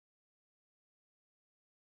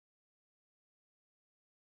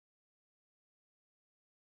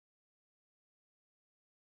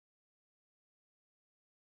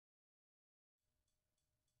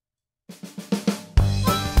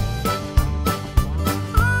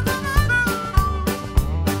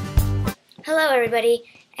everybody,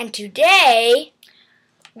 and today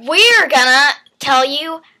we're gonna tell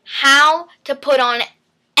you how to put on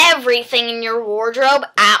everything in your wardrobe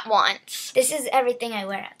at once. This is everything I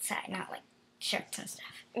wear outside, not like shirts and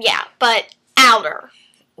stuff. Yeah, but outer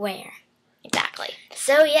wear. Exactly.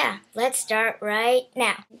 So yeah, let's start right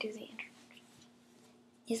now. Do the introduction.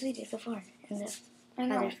 Yes, we did before in the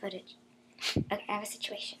other footage. Okay, I have a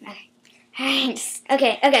situation. Okay.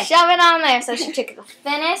 Okay. Shove it on there. So she took the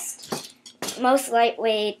thinnest, most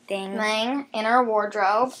lightweight thing in her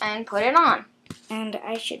wardrobe and put it on. And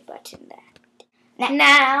I should button that.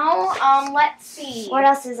 Now, let's see. What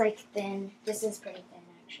else is like thin? This is pretty thin,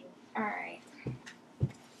 actually. All right.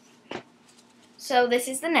 So this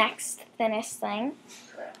is the next thinnest thing.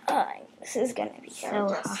 This is gonna be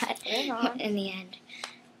so hot in the end.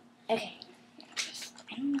 Okay.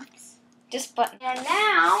 I don't know. Just button. And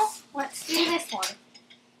now, let's do this one.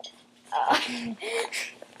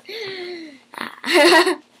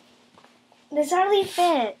 This hardly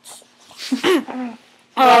fits.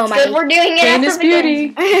 Oh my! Good. We're doing it after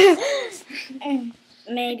beauty.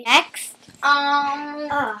 Maybe next. Do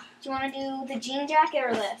you want to do the jean jacket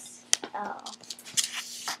or this? Oh.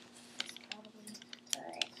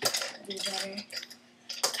 Alright. Be better.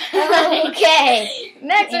 Okay.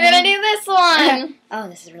 Next, we're gonna do this one. Oh,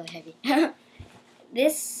 this is really heavy.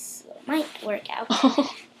 This might work out.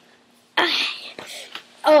 Okay.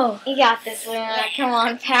 Oh, you got this, Luna. Come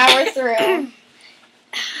on, power through.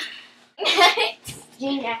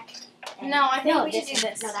 Jean jacket. No, I think we should do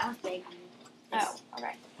this. No, that one's big. Oh,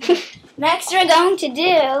 alright. Next, we're going to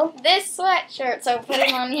do this sweatshirt. So put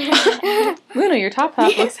it on your. Luna, your top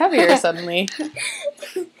half looks heavier suddenly.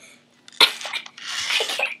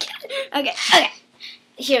 Okay.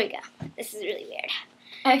 Here we go. This is really weird.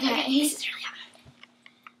 Okay. This is really hot.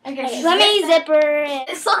 Okay. Let me zipper it.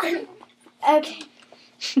 This one. Okay.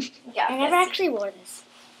 I never actually wore this.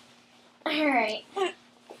 Alright.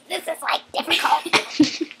 This is like difficult.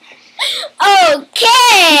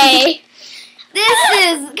 Okay. This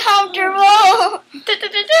is comfortable.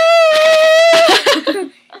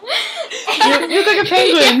 You look like a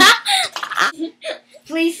penguin.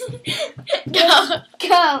 Please. Go.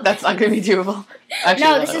 That's not going to be doable. Actually,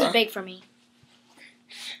 no, this is big for me.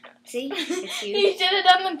 See? It's huge. You should have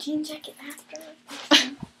done the jean jacket after.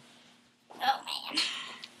 Oh, man.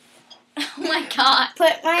 Oh, my God.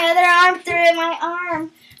 Put my other arm through my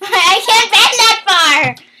arm. I can't bend that far.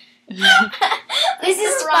 This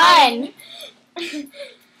is fun.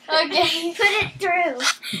 Okay. Put it through.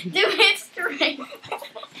 Do it straight.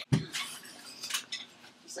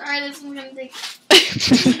 Sorry, this one's going to take...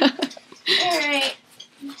 Alright.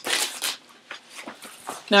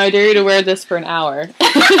 Now I dare you to wear this for an hour.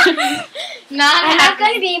 I'm not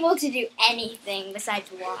going to be able to do anything besides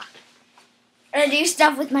walk. Or do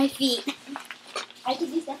stuff with my feet. I can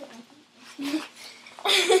do stuff with my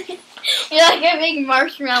feet. You're like a big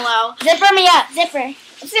marshmallow. Zipper me up. Zipper.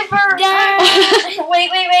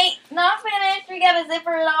 Wait. Not finished. We gotta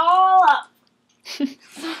zipper it all up.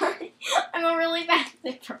 Sorry. I'm a really bad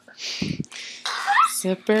zipper.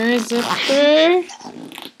 Zipper.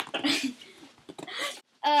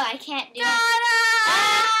 Oh, I can't do it.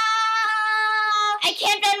 I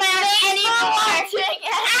can't bend my arm anymore.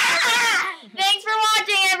 Thanks for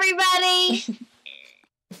watching, everybody.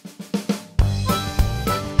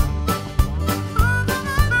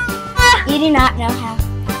 You do not know how.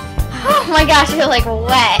 Oh my gosh, you're like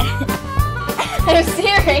wet. I'm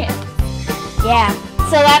serious. Yeah.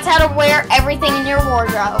 So that's how to wear everything in your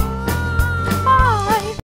wardrobe.